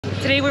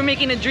Today we're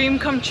making a dream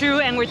come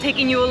true and we're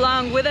taking you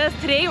along with us.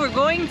 Today we're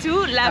going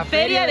to La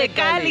Feria de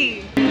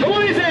Cali.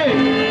 ¿Cómo dice?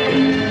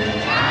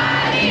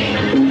 Cali,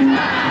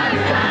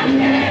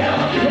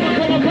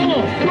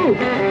 ¿Cómo?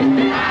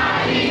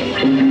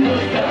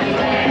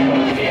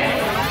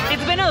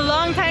 It's been a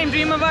long time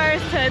dream of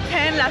ours to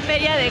attend La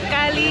Feria de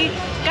Cali.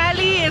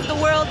 Cali is the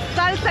world's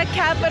salsa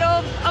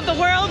capital of the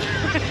world.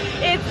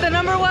 It's the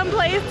 #1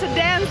 place to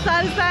dance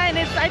salsa, and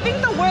it's, I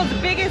think, the world's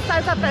biggest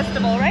salsa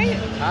festival, right?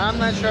 I'm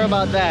not sure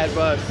about that,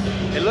 but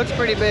it looks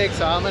pretty big,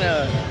 so I'm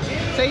gonna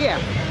say yeah.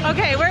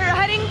 Okay, we're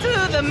heading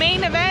to the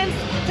main event.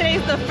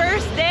 Today's the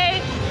first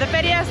day. The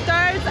feria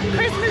starts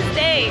Christmas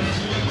Day,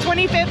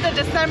 25th of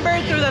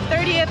December through the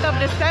 30th of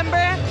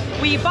December.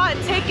 We bought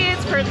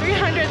tickets for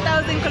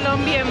 300,000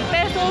 Colombian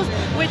pesos,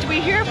 which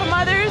we hear from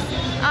others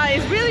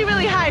is really,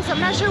 really high. So I'm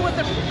not sure what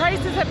the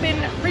prices have been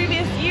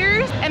previous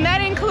years. And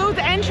that includes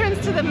entrance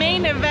to the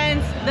main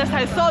event, the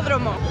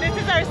Salsódromo. This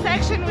is our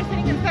section. We're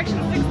sitting in section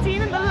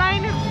 16 and the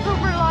line is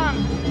super long.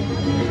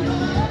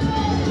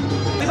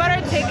 We bought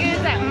our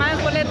tickets at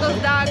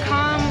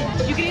masboletos.com.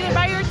 You can either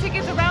buy your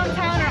tickets around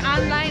town or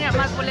online at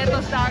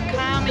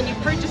masboletos.com, and you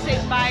purchase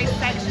it by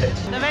section.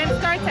 The event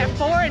starts at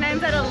 4 and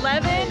ends at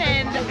 11,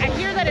 and I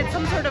hear that it's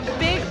some sort of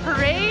big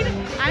parade.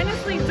 I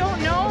honestly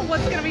don't know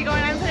what's going to be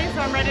going on today,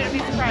 so I'm ready to be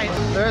surprised.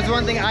 There's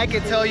one thing I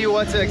can tell you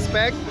what to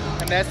expect,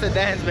 and that's the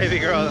dance, baby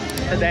girl.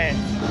 The dance.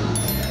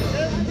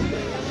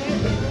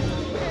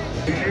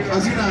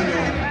 Hace un año,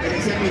 en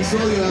ese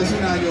episodio de hace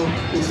un año,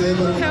 ustedes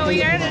fueron So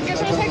we are in a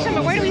different section,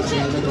 but where do we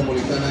sit?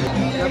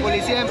 La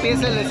policía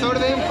empieza el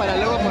desorden para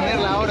luego poner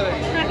la orden.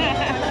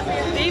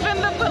 Even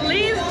the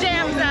police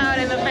jams out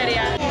in the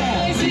feria.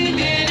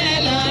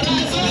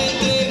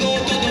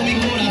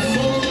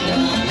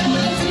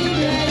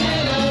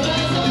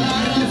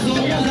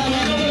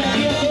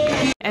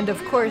 And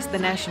of course, the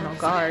National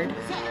Guard.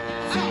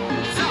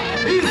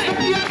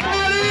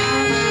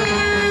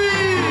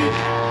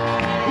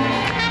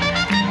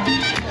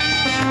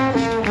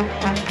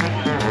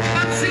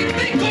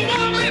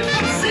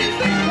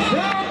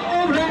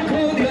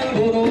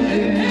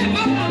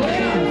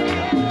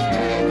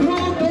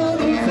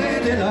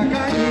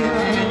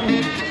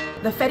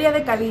 The Feria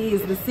de Cali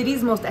is the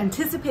city's most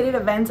anticipated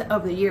event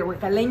of the year, where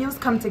Caleños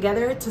come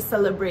together to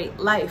celebrate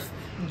life,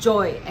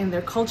 joy, and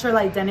their cultural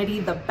identity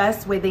the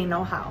best way they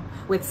know how,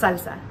 with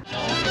salsa.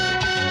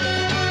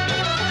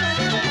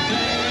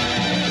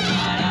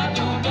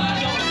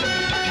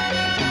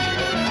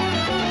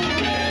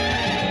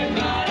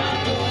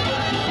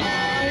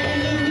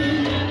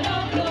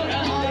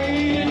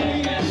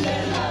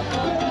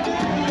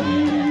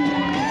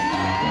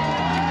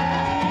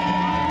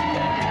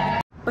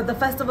 But the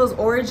festival's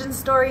origin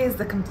story is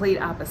the complete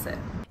opposite.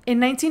 In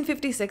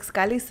 1956,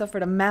 Cali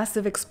suffered a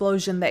massive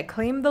explosion that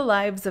claimed the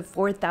lives of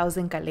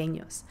 4,000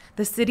 Caleños.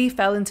 The city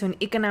fell into an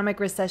economic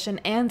recession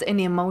and an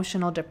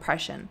emotional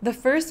depression. The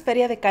first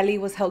Feria de Cali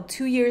was held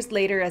 2 years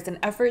later as an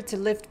effort to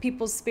lift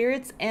people's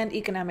spirits and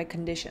economic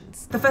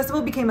conditions. The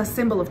festival became a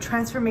symbol of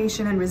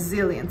transformation and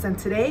resilience, and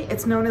today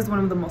it's known as one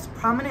of the most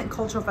prominent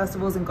cultural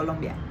festivals in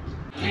Colombia.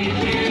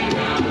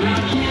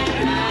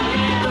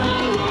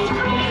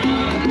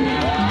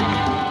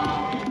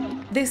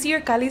 This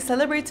year, Cali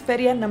celebrates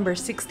Feria number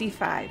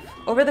 65.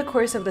 Over the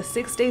course of the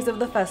 6 days of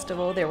the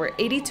festival, there were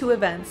 82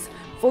 events,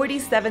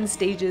 47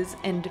 stages,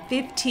 and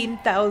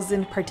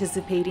 15,000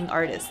 participating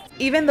artists.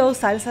 Even though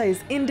salsa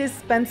is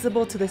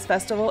indispensable to this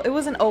festival, it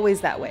wasn't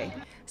always that way.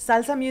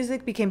 Salsa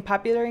music became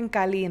popular in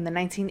Cali in the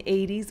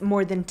 1980s,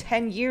 more than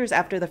 10 years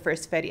after the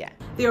first feria.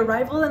 The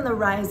arrival and the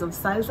rise of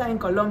salsa in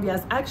Colombia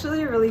is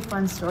actually a really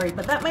fun story,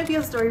 but that might be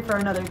a story for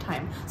another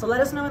time. So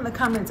let us know in the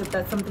comments if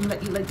that's something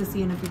that you'd like to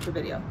see in a future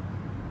video.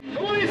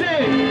 ¿Cómo dice?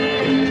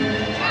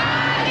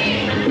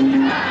 Cali,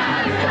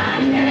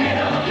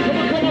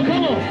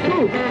 ¿Cómo?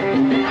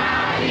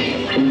 Cali,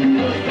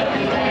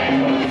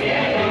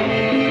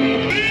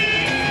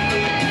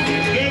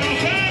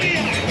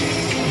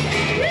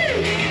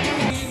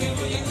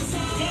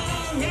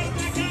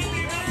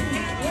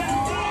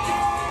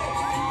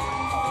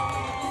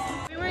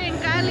 We were in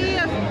Cali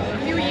a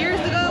few years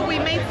ago. We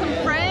made some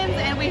friends,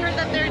 and we heard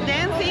that they're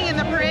dancing in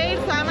the parade,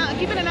 so I'm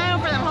keeping an eye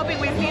out for them, hoping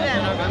we see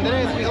them.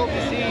 Andres, we hope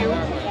to see you.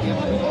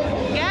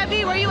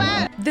 Gabby, where you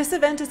at? This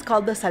event is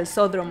called the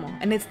Salsódromo,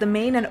 and it's the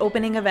main and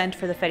opening event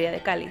for the Feria de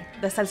Cali.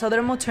 The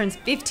Salsódromo turns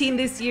 15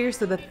 this year,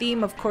 so the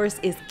theme, of course,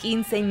 is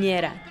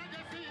Quinceañera.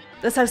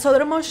 The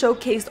Salsódromo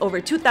showcased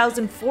over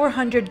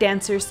 2,400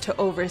 dancers to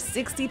over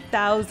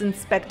 60,000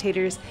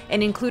 spectators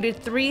and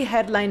included 3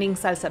 headlining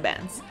salsa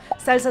bands: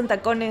 Salsa en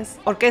Tacones,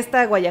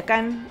 Orquesta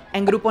Guayacán,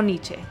 and Grupo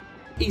Nietzsche.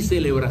 Y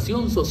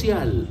celebración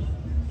social.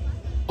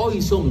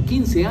 Hoy son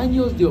 15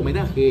 años de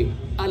homenaje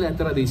a la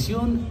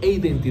tradición e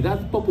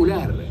identidad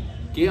popular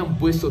que han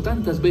puesto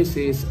tantas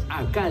veces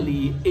a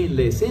Cali en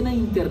la escena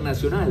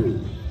internacional.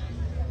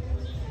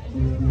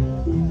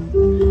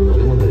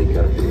 Podemos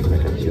dedicarte una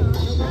canción.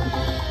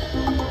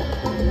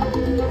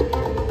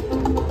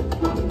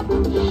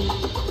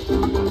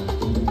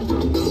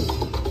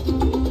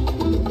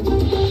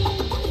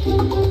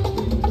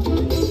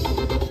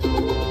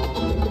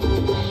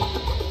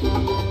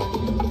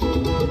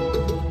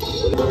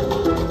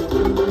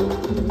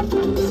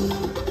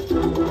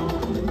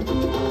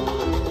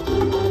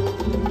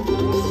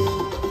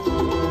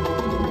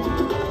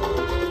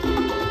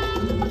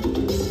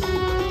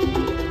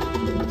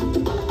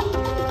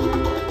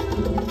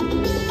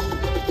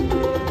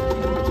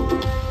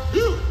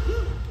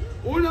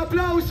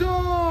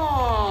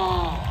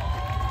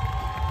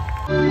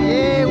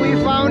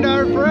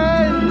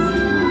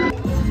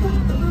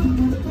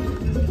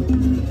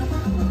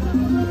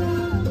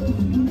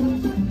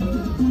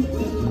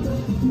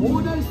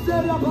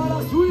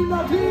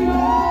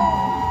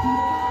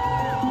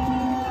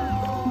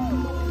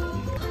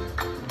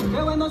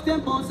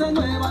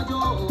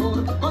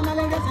 mayor, con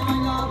alegría se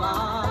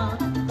bailaba.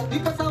 Y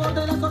que el sabor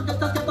de las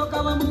orquestas que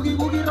tocaban boogie,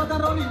 boogie, rock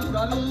and roll y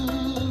bugalú.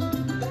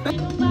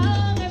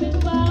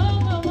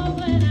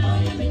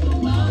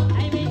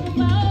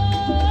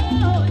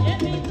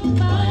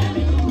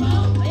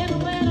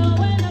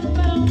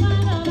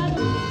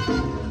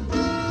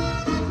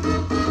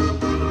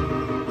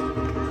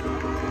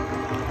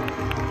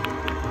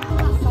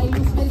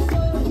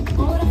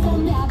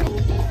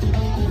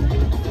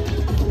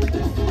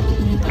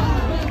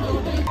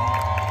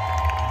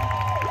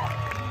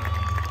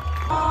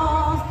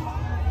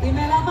 Y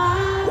me la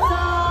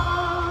paso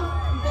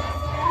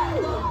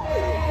deseándote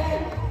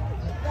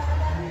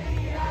cada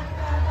día,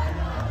 cada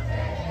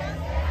noche,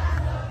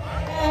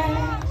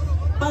 deseándote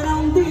para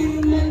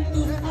hundirme en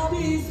tus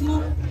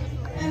abismos,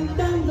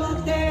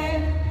 tentándote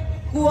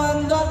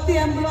cuando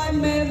tiemblo y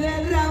me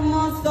derramo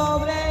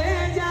sobre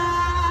ella.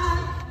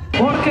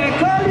 Porque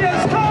Cali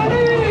es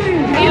Cali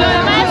Y lo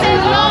demás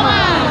es Loma.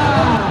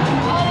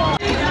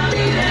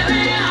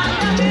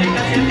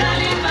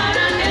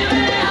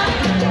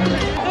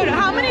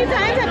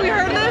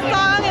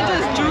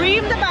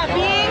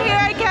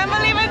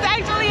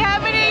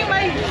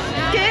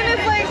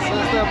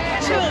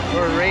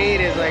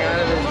 Parade is like out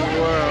of this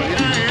world.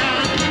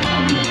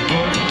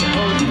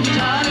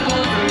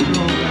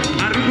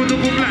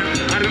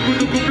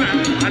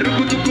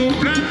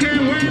 Qué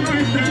bueno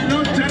están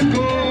los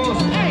charcos.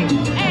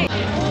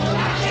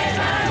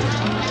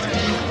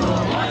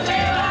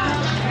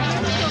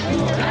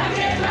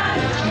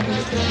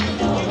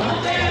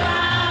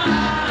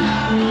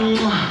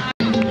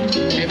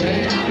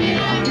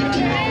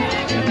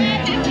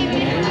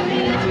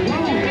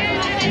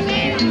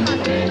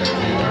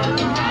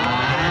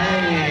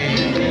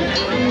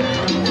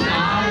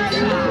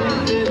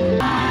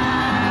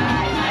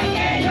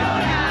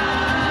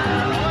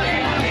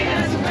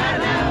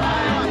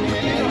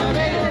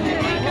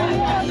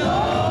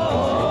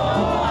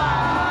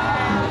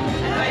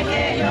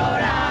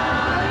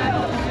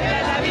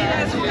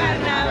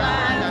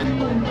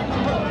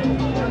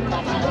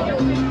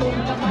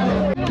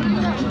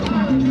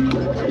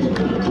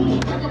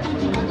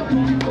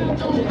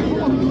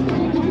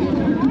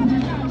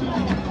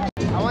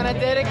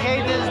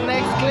 Dedicate this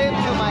next clip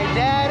to my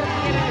dad,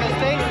 because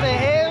thanks to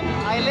him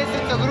I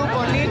listened to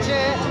Grupo Nietzsche,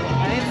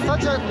 and it's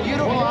such a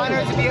beautiful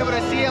honor to be able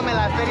to see him in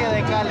la Feria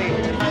de Cali.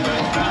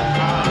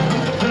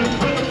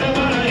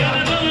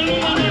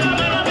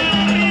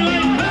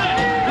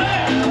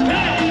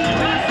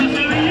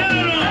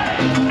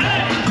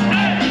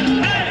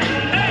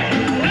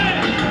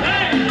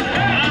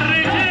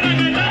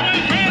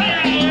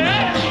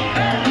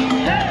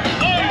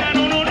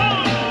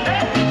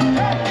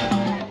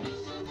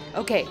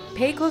 Okay,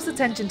 pay close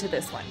attention to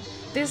this one.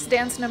 This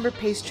dance number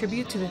pays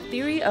tribute to the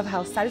theory of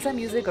how salsa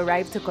music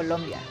arrived to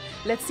Colombia.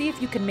 Let's see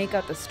if you can make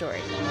out the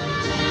story.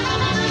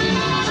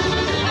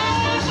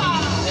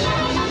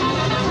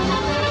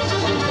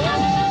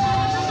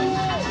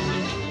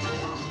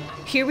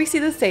 Here we see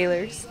the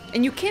sailors,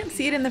 and you can't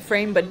see it in the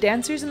frame, but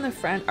dancers in the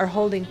front are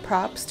holding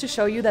props to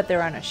show you that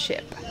they're on a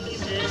ship.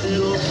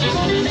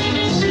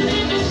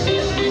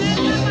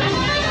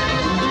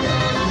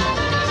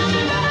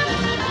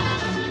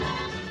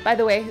 By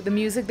the way, the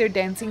music they're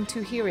dancing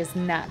to here is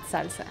not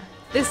salsa.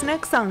 This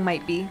next song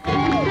might be,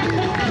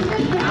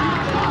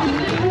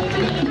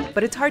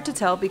 but it's hard to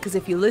tell because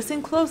if you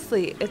listen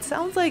closely, it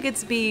sounds like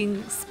it's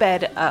being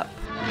sped up.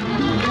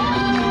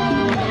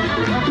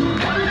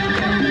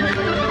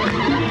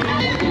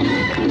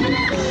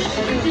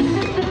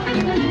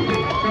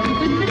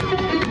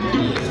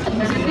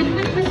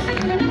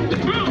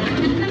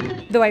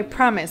 Though I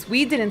promise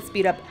we didn't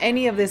speed up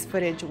any of this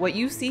footage, what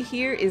you see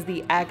here is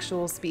the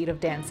actual speed of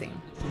dancing.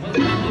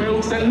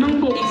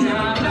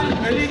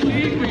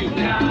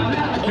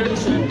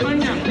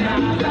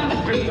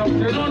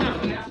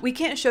 We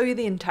can't show you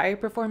the entire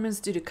performance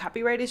due to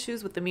copyright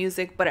issues with the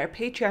music, but our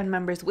Patreon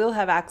members will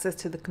have access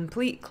to the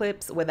complete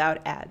clips without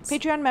ads.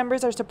 Patreon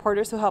members are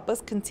supporters who help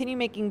us continue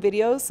making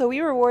videos, so we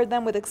reward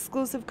them with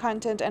exclusive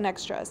content and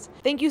extras.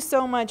 Thank you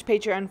so much,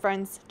 Patreon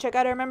friends. Check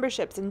out our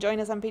memberships and join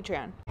us on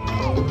Patreon.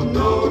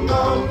 No,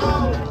 no,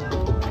 no.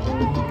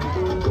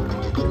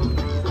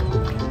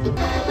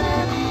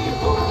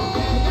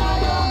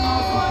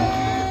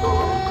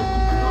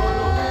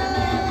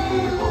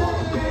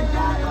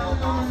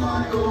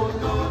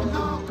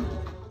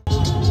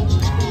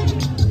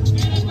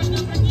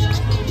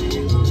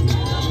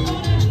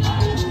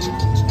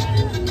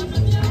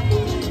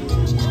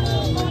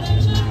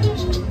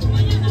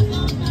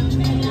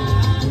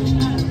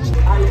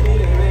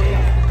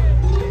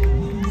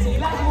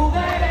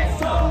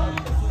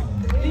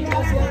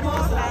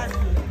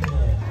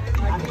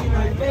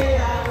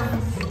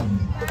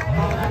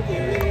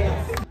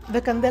 The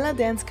Candela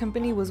Dance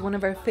Company was one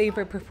of our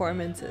favorite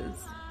performances.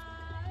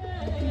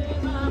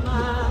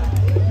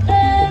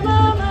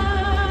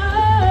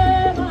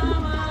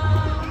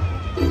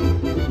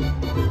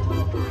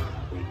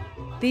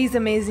 These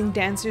amazing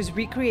dancers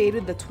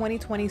recreated the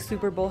 2020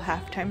 Super Bowl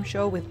halftime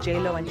show with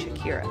J-Lo and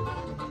Shakira.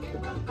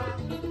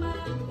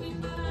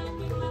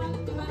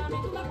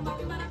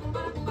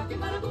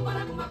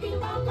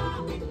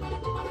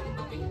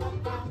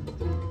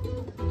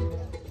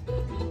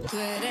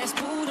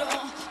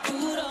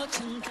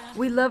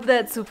 We love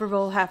that Super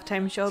Bowl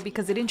halftime show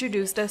because it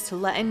introduced us to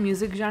Latin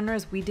music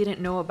genres we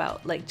didn't know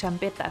about, like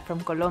champeta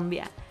from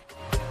Colombia.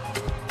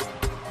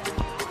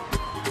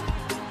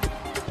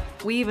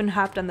 We even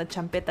hopped on the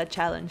champeta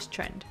challenge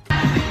trend.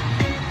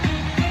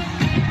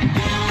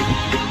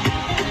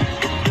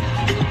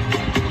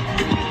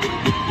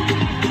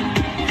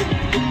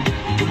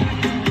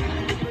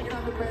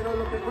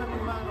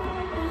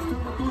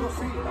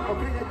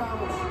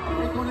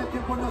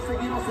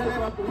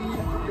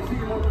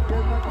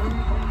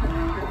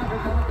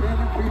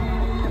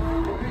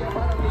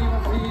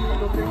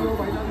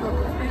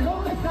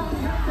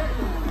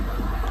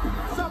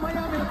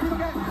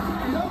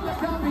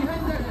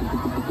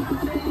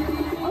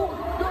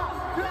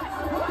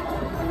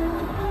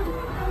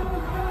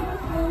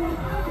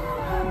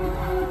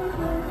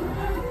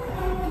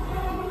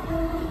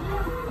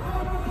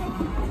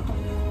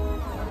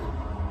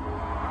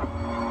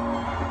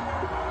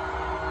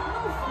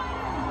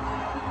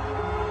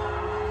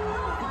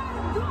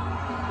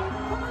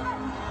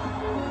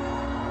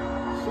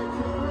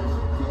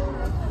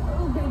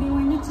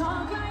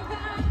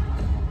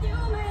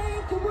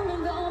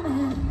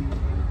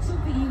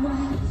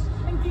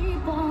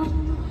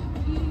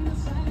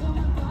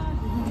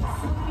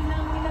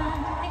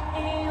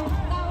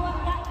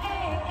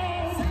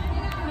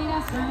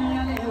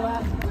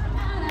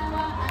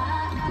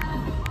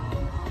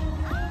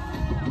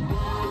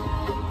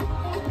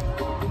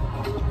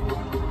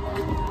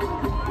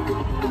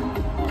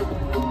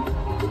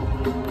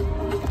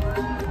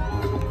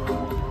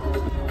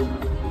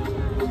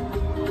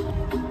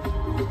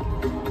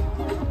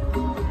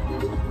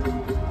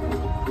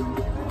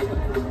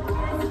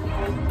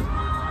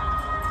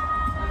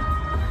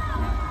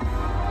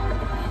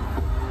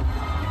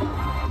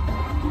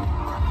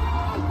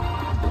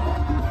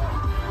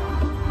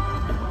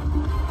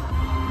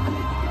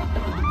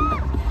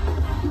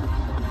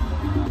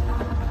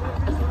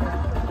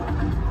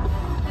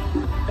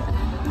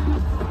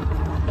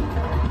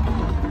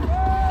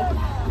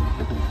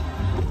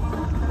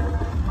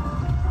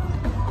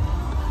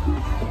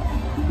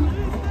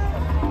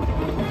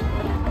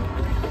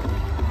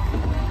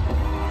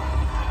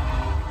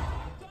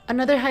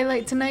 Another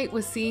highlight tonight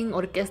was seeing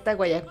Orquesta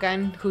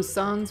Guayacán, whose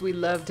songs we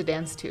love to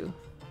dance to.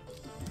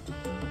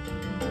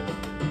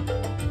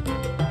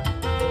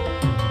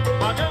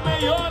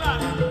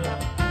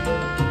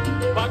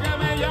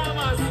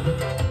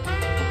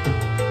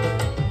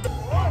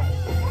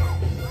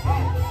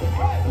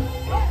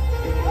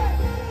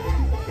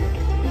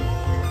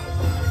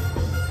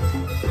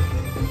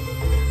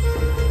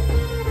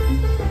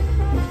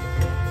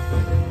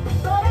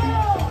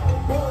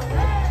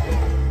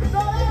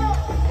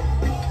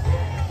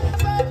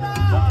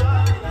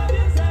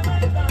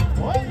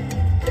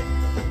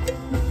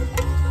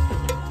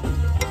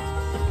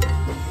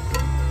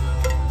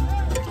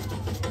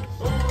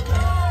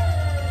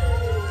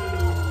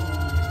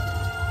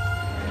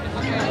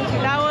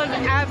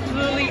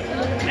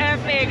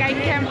 I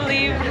can't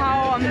believe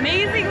how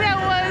amazing that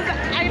was.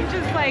 I'm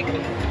just like,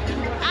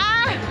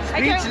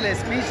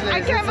 speechless.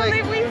 I can't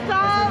believe we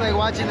saw. This is like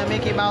watching the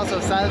Mickey Mouse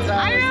of salsa.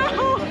 I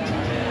know.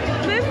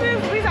 This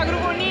is Luisa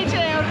Grupo Nietzsche,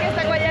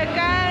 Orquesta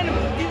Guayacán.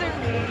 These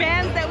are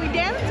bands that we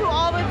dance to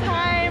all the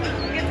time.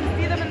 We get to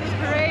see them in this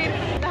parade.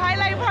 The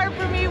highlight part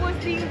for me was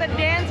seeing the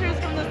dancers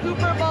from the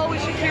Super Bowl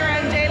with Shakira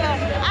and J-Lo.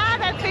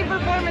 That same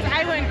performance,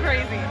 I went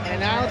crazy.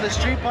 And now the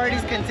street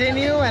parties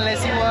continue, and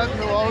let's see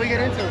what we get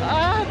into.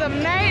 The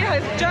night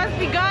has just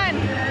begun.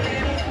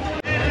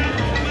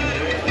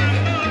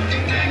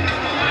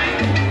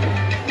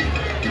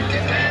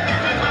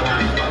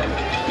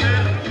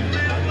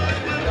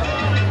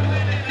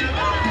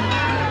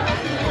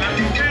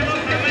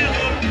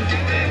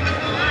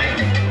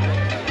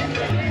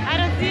 I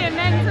don't see an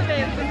end to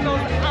this. It goes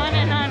on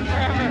and on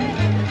forever.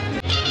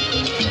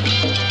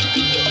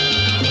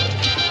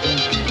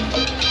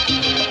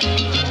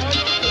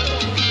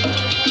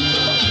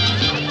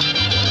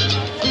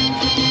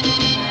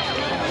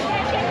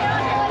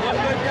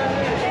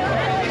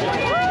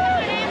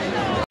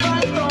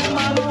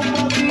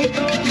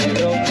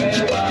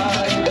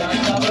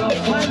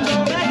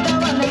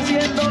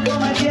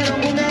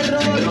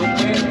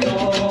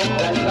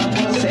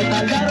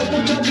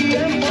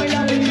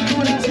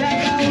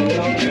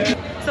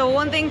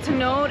 To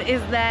note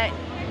is that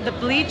the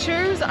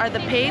bleachers are the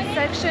paid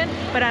section,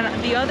 but on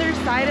the other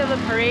side of the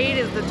parade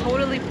is the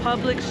totally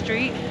public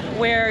street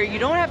where you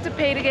don't have to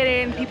pay to get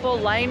in. People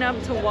line up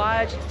to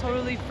watch. It's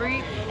totally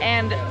free,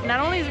 and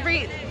not only is it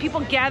free, people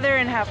gather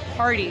and have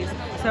parties.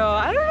 So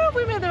I don't know if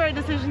we made the right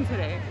decision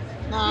today.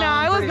 No,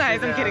 it was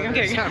nice. Sure, I'm kidding. I'm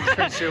kidding. I'm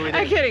pretty sure we did.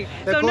 I'm kidding.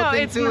 The cool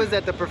thing too is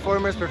that the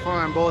performers perform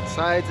on both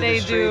sides of the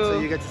street, so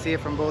you get to see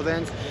it from both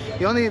ends.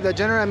 The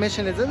general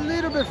admission is a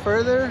little bit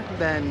further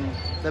than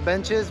the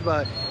benches,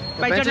 but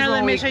by general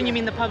admission, you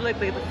mean the public,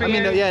 the free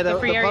area? The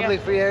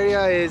public free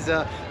area is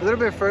a little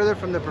bit further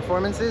from the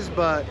performances,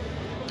 but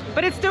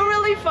it's still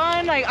really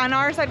fun. Like on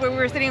our side where we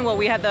were sitting, well,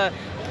 we had the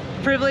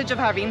privilege of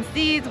having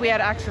seats. We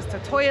had access to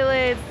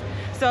toilets.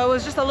 So it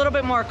was just a little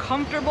bit more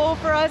comfortable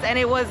for us, and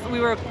we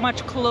were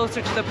much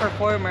closer to the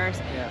performers.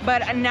 Yeah.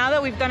 But now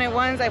that we've done it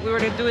once, if we were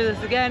to do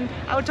this again,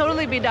 I would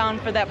totally be down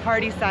for that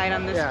party side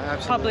on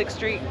this public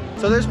street.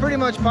 So there's pretty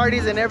much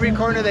parties in every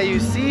corner that you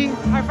see.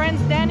 Our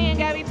friends Danny and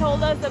Gabby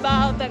told us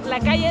about the La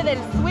Calle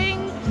del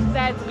Swing.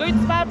 That's a good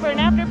spot for an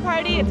after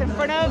party. It's in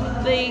front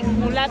of the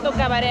Mulato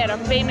Cabaret, a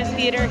famous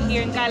theater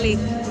here in Cali.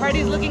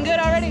 Party's looking good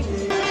already.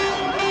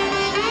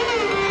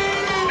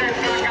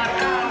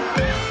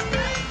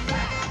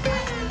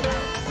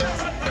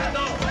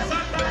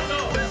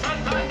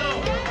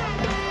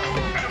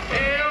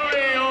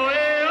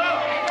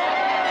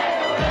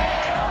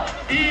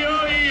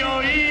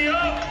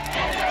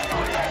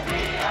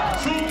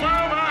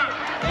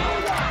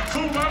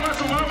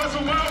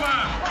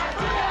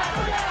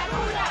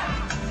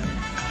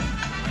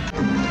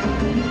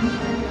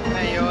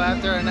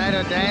 After a night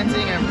of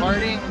dancing and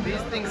partying, these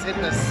things hit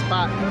the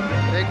spot.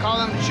 They call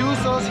them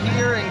chuzos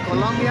here in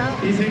Colombia,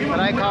 but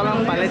I call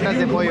them paletas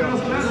de pollo.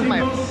 This is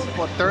my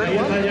third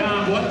one.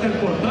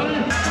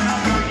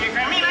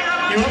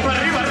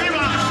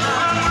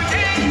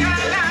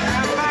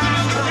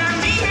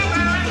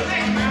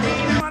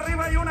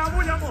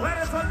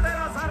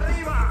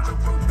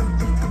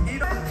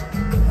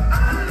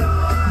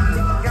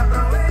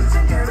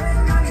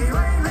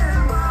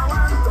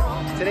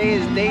 Today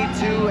is day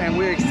 2 and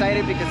we're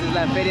excited because it's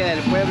La Feria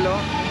del Pueblo.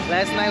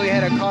 Last night we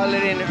had to call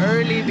it in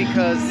early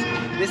because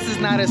this is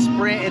not a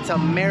sprint, it's a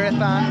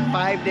marathon.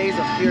 5 days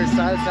of pure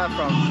salsa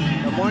from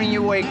the morning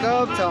you wake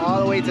up to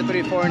all the way to 3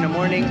 or 4 in the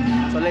morning.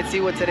 So let's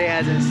see what today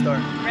has in store.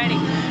 Ready.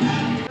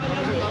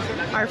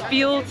 Our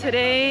fuel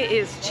today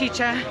is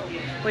chicha,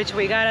 which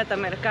we got at the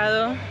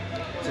mercado.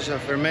 It's a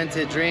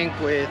fermented drink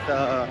with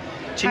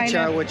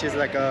chicha, which is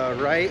like a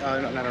rice,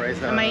 not a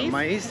rice,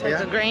 maize.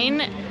 It's a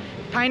grain.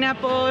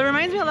 Pineapple. It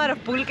reminds me a lot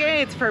of pulque.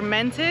 It's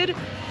fermented,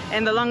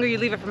 and the longer you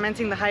leave it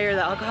fermenting, the higher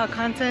the alcohol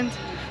content.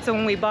 So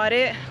when we bought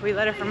it, we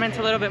let it ferment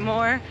a little bit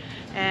more,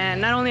 and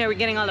not only are we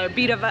getting all our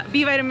B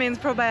vitamins,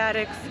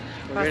 probiotics,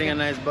 we're getting a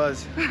nice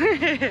buzz.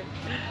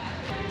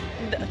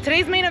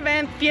 Today's main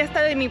event,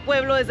 Fiesta de Mi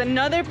Pueblo, is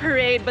another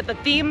parade, but the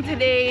theme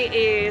today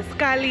is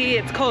Cali,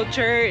 it's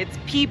culture, it's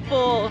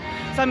people.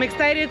 So I'm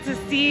excited to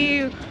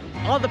see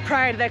all the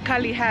pride that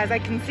Cali has. I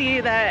can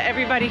see that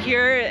everybody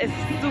here is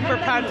super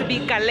proud to be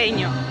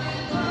caleño.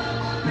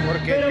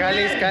 Porque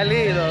Cali es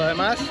Cali y lo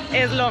demás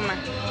es Loma.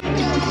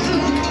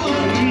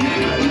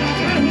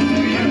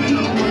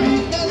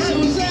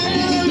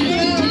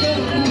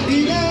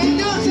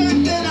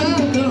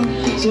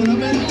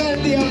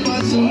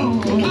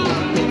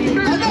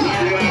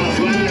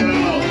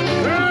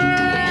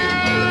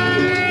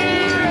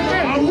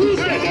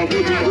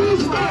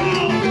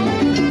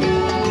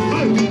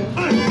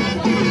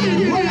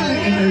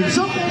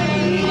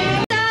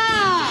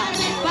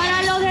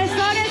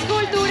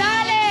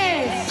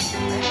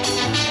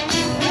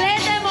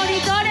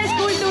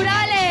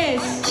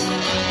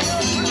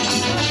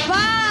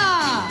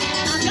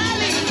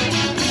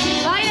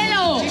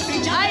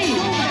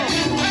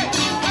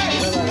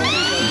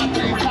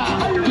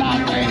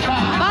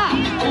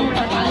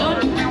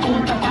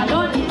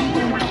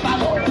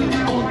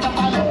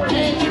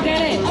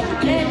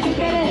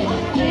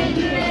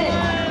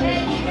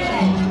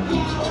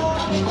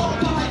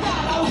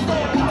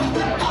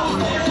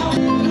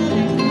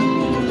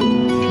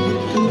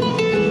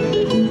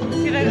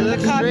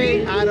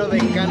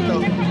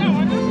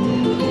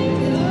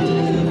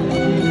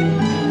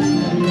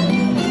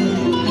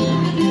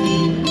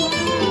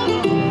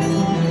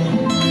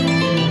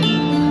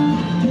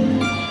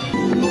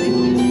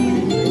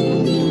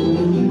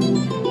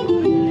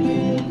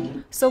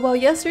 So while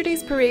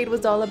yesterday's parade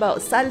was all about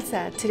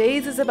salsa,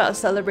 today's is about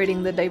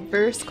celebrating the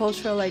diverse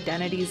cultural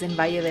identities in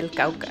Valle del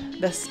Cauca,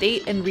 the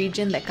state and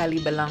region that Cali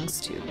belongs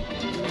to.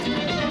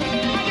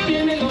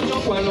 This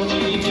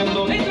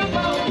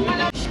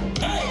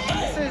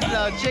is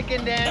the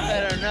chicken dance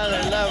at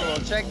another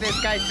level. Check this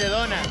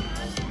caicedona.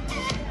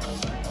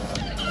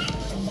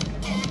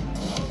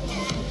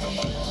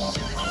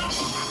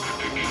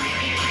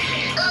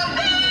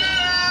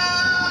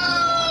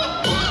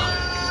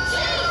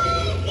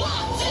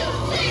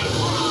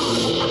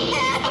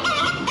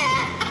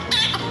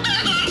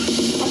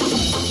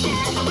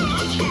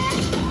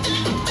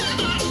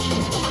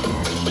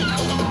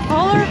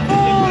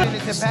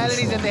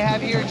 Municipalities that they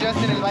have here just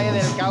in El Valle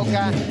del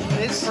Cauca.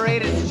 This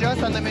parade is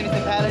just on the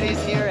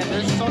municipalities here, and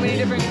there's so many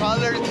different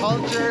colors,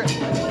 culture,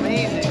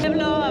 amazing.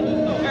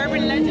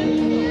 Urban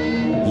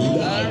legend.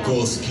 La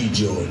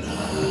Cosquillona.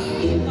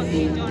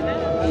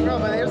 I don't know,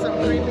 but there's some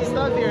creepy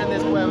stuff here in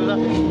this pueblo.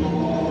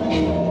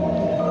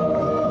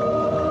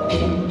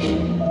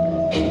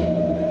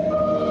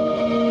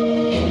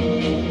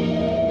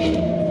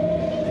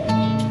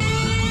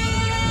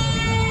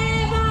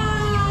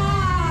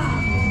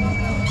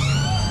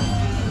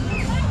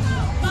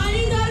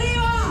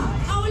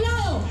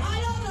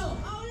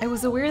 I was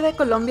was aware that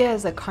Colombia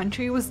as a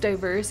country was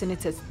diverse in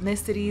its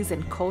ethnicities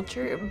and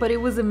culture, but it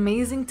was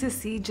amazing to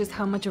see just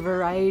how much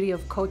variety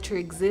of culture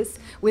exists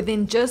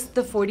within just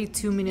the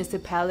 42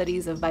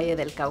 municipalities of Valle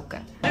del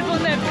Cauca. This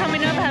one that's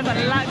coming up has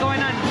a lot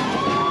going on.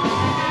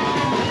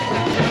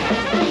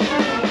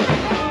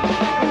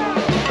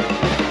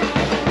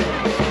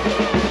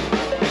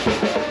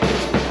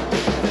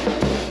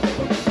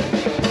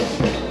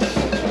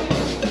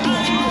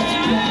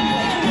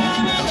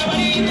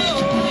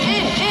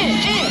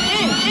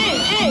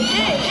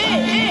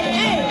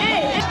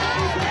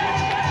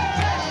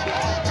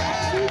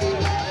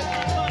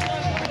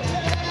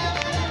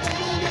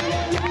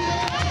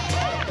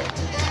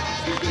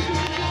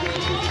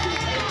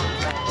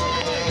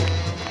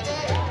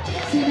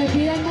 Si me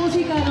piden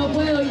música no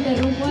puedo,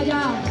 interrumpo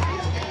allá.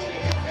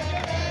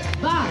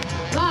 Va,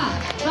 va,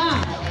 va,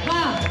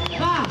 va,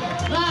 va,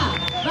 va,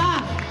 va,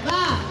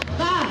 va,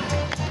 va.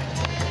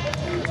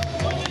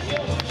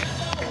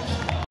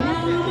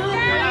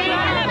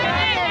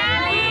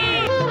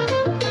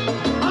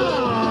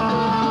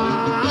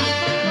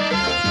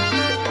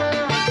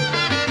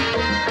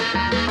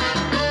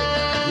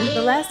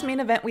 The last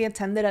main event we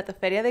attended at the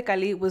Feria de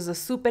Cali was the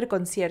Super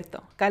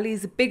Concierto,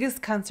 Cali's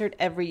biggest concert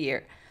every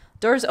year.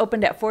 Doors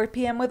opened at 4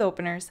 p.m. with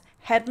openers,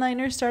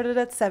 headliners started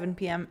at 7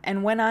 p.m.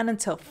 and went on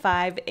until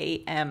 5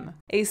 a.m.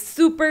 A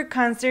super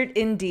concert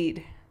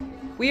indeed.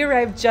 We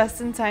arrived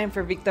just in time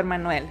for Victor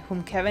Manuel,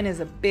 whom Kevin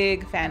is a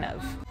big fan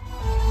of.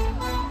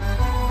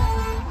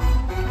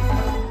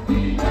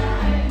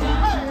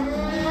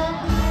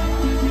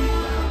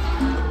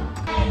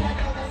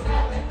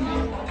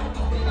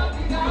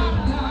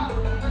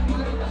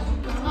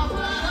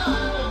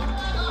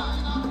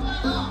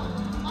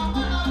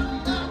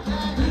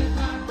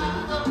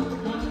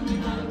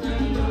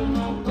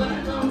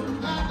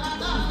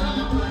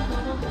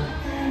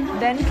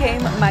 Then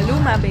came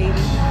Maluma Baby.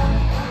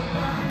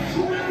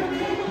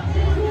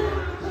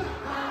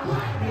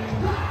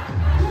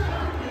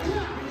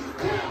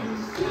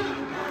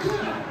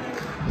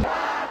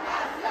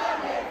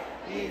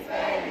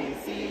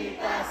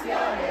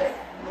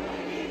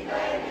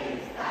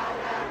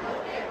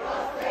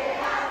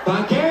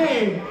 ¿Pa'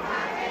 qué?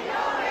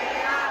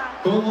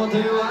 ¿Cómo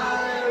te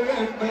va de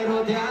bien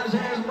pero te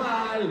haces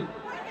mal?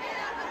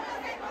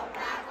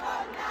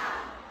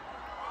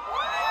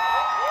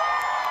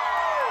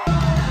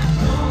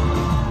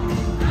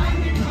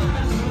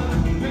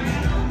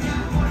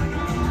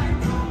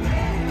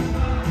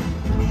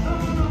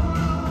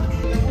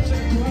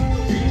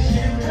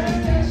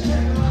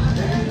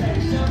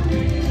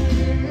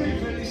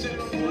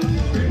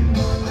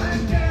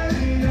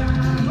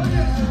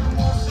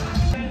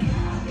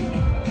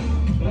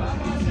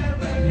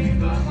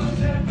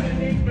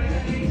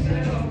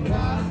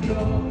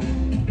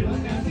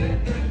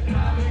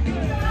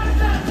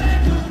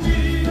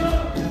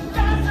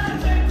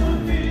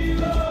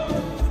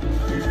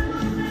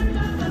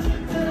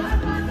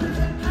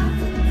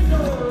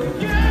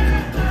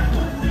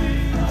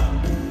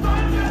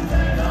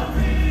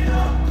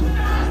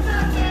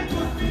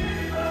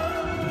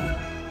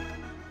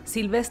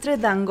 Silvestre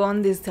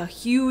Dangond is a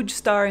huge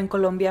star in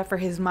Colombia for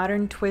his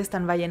modern twist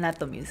on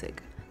vallenato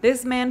music.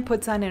 This man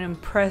puts on an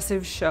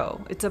impressive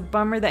show. It's a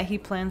bummer that he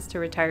plans to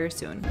retire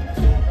soon.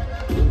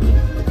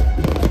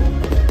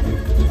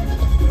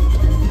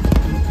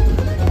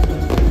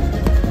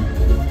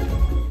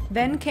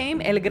 Then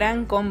came El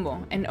Gran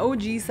Combo, an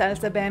OG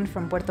salsa band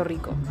from Puerto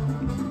Rico.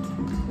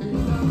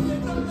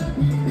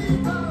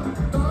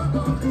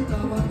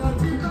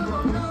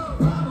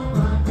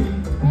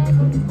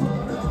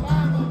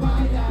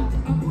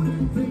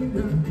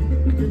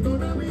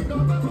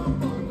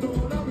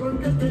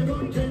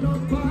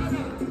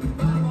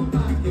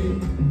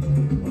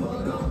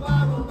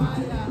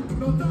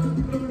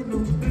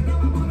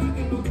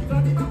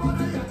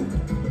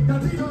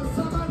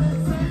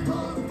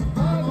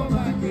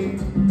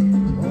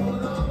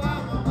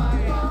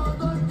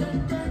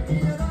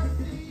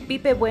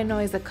 Pipe Bueno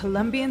is a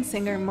Colombian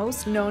singer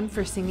most known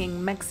for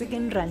singing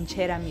Mexican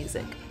ranchera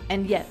music.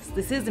 And yes,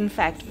 this is in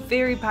fact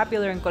very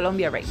popular in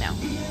Colombia right now.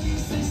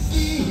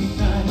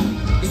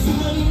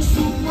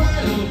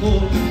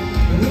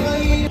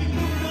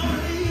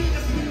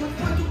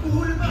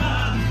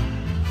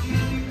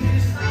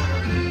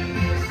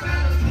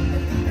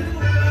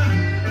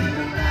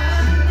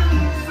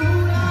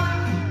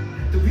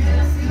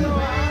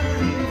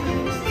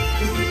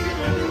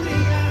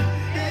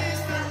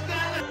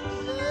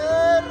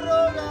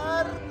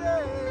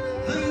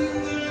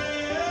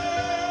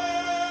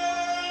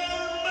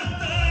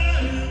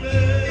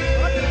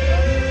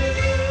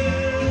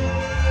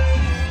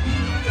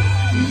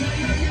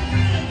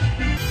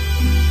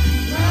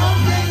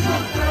 No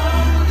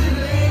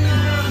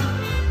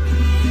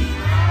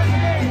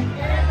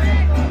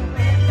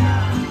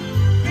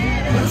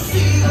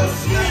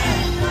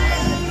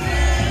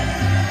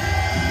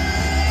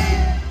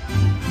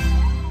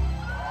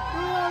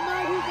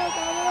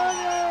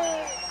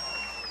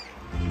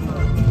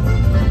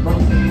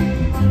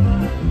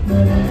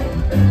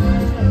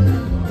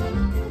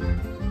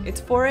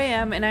 4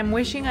 a.m. and I'm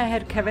wishing I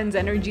had Kevin's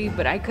energy,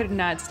 but I could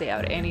not stay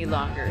out any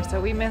longer,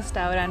 so we missed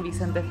out on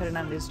Vicente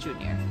Fernandez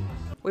Jr.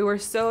 We were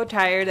so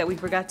tired that we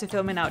forgot to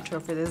film an outro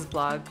for this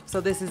vlog,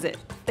 so this is it.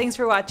 Thanks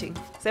for watching.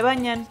 Se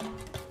bañan!